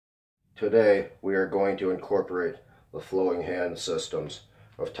Today we are going to incorporate the flowing hand systems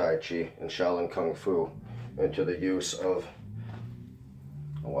of Tai Chi and Shaolin Kung Fu into the use of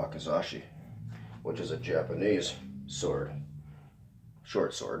a Wakazashi, which is a Japanese sword,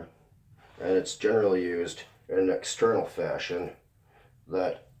 short sword, and it's generally used in an external fashion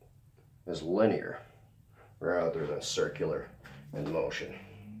that is linear rather than circular in motion.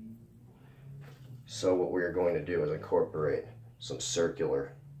 So what we are going to do is incorporate some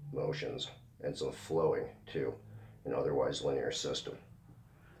circular motions and some flowing to an otherwise linear system.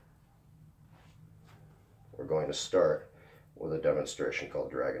 We're going to start with a demonstration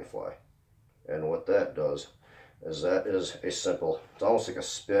called Dragonfly. And what that does is that is a simple, it's almost like a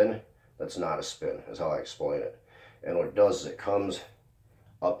spin that's not a spin, is how I explain it. And what it does is it comes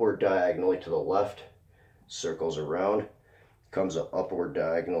upward diagonally to the left, circles around, comes upward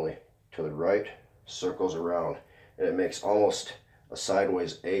diagonally to the right, circles around, and it makes almost a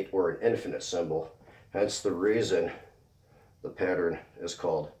sideways 8 or an infinite symbol. Hence the reason the pattern is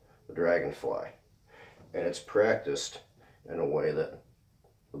called the Dragonfly. And it's practiced in a way that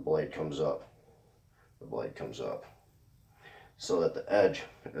the blade comes up, so that the edge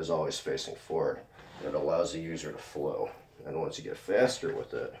is always facing forward. And it allows the user to flow. And once you get faster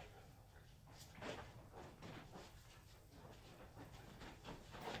with it,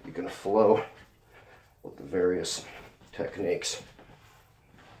 you can flow with the various techniques.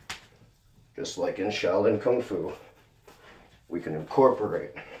 Just like in Shaolin Kung Fu, we can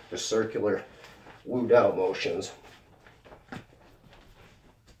incorporate the circular Wu Dao motions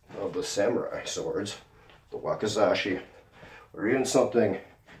of the samurai swords, the Wakazashi, or even something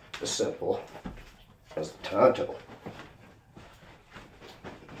as simple as the Tanto.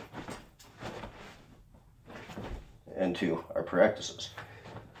 Into our practices.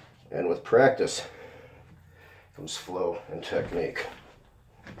 And with practice comes flow and technique.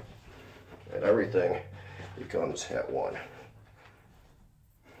 And everything becomes at one.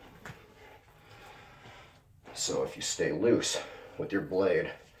 So if you stay loose with your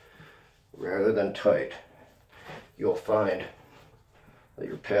blade rather than tight, you'll find that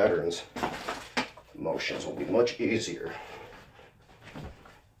your patterns, motions will be much easier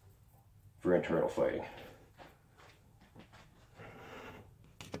for internal fighting.